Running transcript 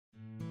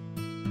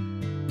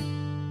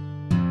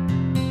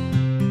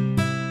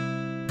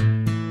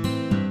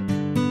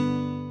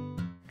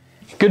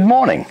Good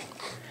morning,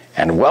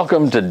 and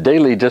welcome to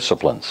Daily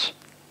Disciplines.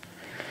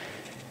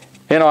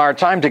 In our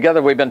time together,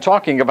 we've been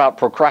talking about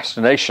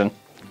procrastination.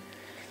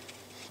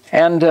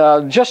 And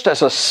just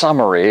as a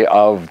summary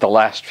of the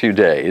last few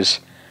days,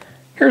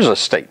 here's a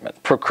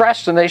statement.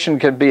 Procrastination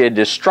can be a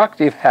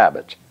destructive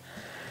habit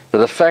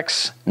that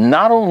affects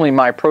not only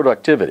my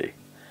productivity,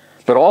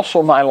 but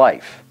also my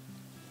life.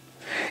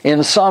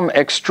 In some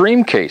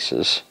extreme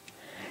cases,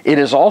 it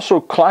is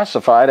also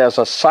classified as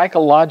a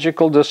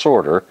psychological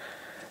disorder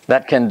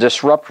that can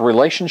disrupt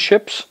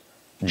relationships,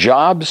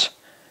 jobs,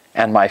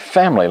 and my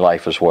family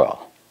life as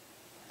well.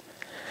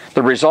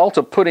 The result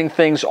of putting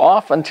things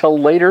off until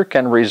later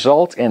can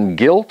result in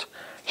guilt,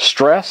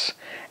 stress,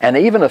 and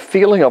even a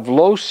feeling of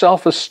low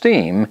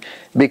self-esteem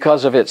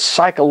because of its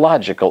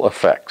psychological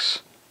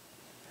effects.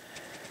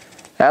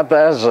 That,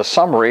 as a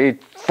summary,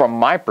 from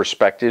my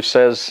perspective,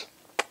 says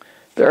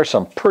there are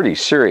some pretty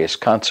serious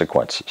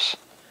consequences.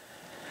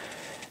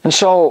 And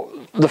so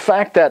the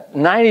fact that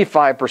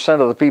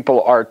 95% of the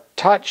people are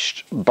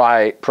touched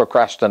by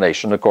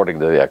procrastination, according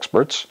to the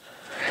experts,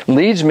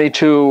 leads me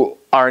to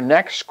our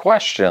next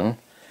question,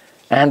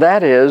 and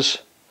that is,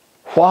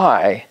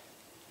 why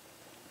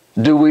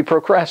do we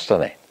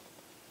procrastinate?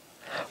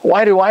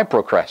 Why do I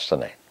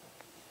procrastinate?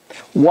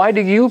 Why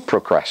do you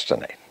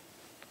procrastinate?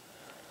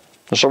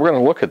 And so we're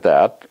going to look at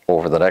that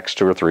over the next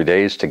 2 or 3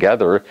 days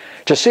together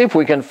to see if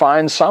we can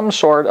find some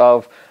sort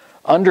of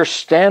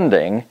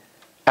understanding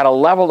at a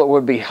level that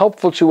would be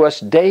helpful to us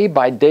day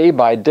by day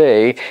by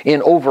day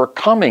in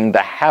overcoming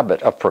the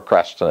habit of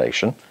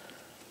procrastination,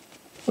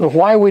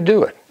 why we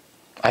do it.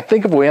 I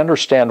think if we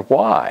understand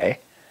why,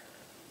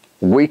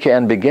 we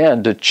can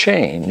begin to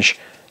change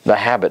the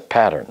habit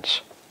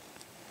patterns.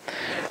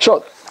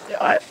 So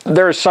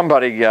there's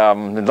somebody,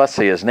 let's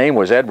see, his name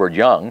was Edward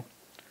Young.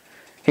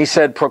 He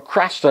said,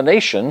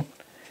 procrastination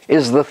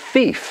is the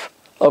thief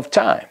of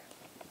time.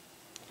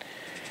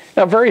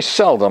 Now, very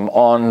seldom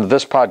on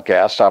this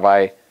podcast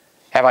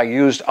have I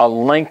used a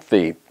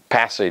lengthy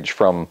passage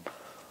from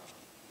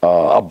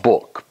a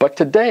book. But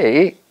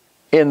today,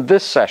 in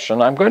this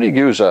session, I'm going to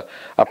use a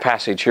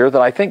passage here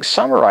that I think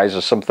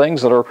summarizes some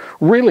things that are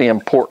really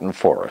important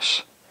for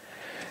us.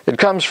 It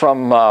comes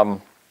from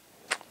a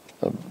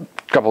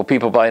couple of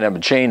people by the name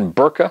of Jane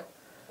Burka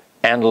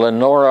and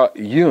Lenora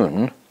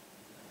Yoon,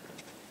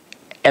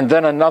 and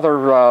then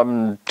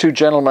another two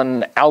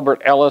gentlemen,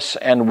 Albert Ellis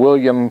and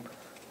William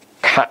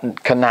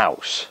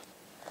Knaus.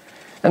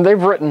 And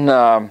they've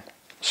written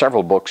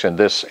several books in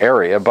this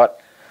area, but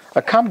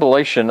a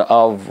compilation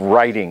of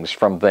writings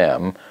from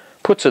them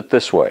puts it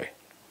this way.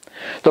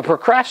 The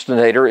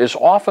procrastinator is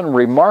often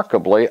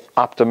remarkably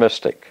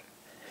optimistic.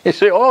 You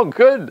say, oh,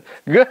 good.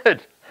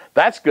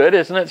 That's good,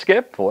 isn't it,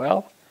 Skip?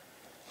 Well,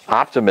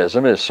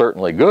 optimism is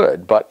certainly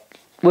good, but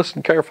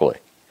listen carefully.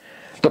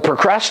 The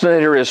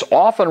procrastinator is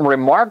often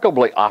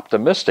remarkably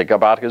optimistic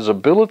about his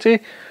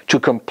ability to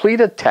complete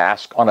a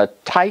task on a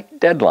tight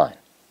deadline.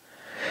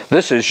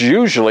 This is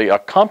usually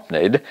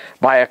accompanied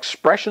by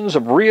expressions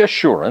of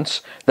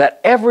reassurance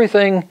that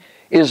everything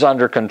is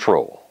under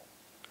control.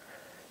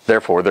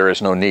 Therefore, there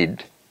is no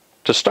need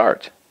to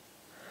start.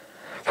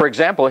 For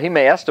example, he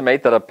may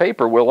estimate that a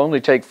paper will only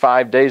take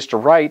 5 days to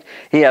write.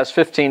 He has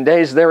 15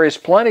 days. There is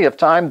plenty of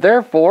time.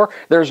 Therefore,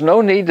 there's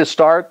no need to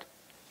start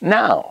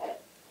now.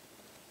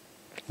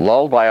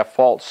 Lulled by a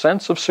false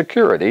sense of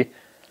security,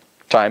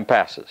 time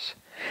passes.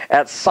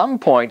 At some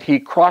point, he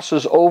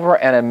crosses over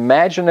an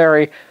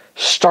imaginary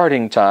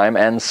starting time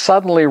and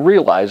suddenly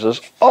realizes,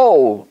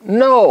 oh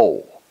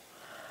no,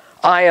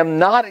 I am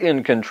not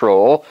in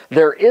control.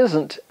 There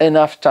isn't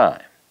enough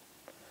time.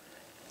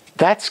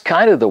 That's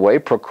kind of the way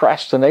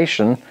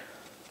procrastination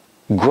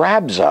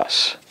grabs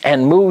us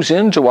and moves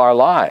into our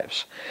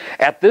lives.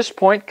 At this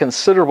point,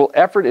 considerable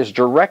effort is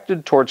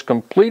directed towards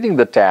completing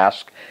the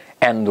task,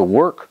 and the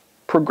work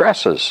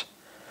progresses.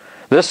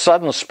 This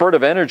sudden spurt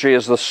of energy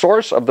is the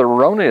source of the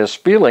erroneous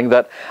feeling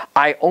that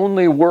I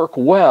only work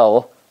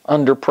well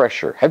under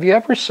pressure. Have you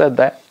ever said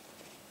that?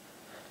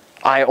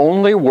 I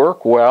only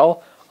work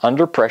well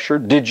under pressure.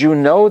 Did you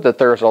know that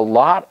there's a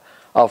lot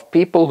of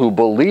people who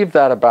believe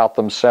that about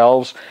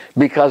themselves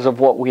because of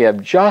what we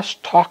have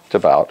just talked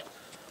about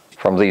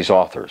from these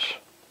authors?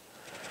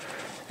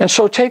 And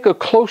so take a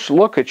close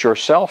look at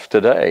yourself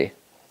today.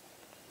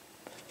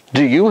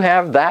 Do you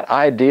have that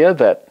idea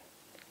that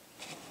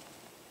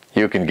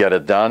you can get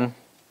it done,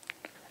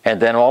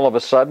 and then all of a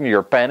sudden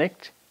you're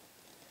panicked?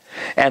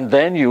 And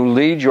then you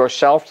lead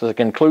yourself to the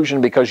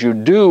conclusion, because you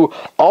do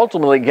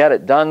ultimately get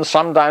it done,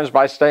 sometimes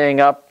by staying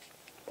up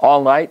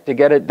all night to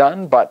get it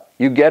done, but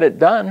you get it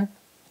done.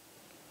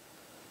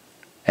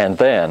 And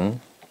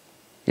then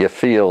you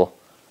feel,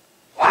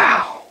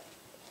 wow,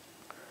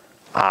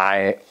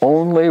 I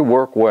only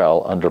work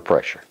well under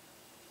pressure.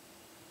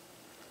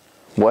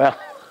 Well,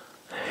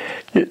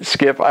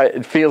 Skip,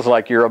 it feels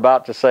like you're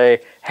about to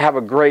say, have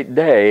a great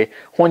day.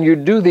 When you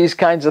do these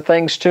kinds of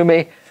things to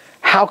me,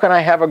 how can I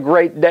have a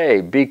great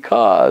day?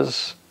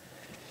 Because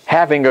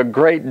having a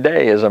great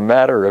day is a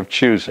matter of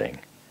choosing.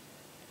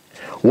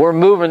 We're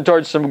moving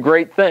towards some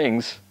great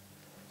things,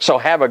 So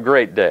have a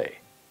great day.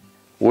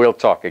 We'll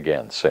talk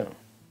again soon.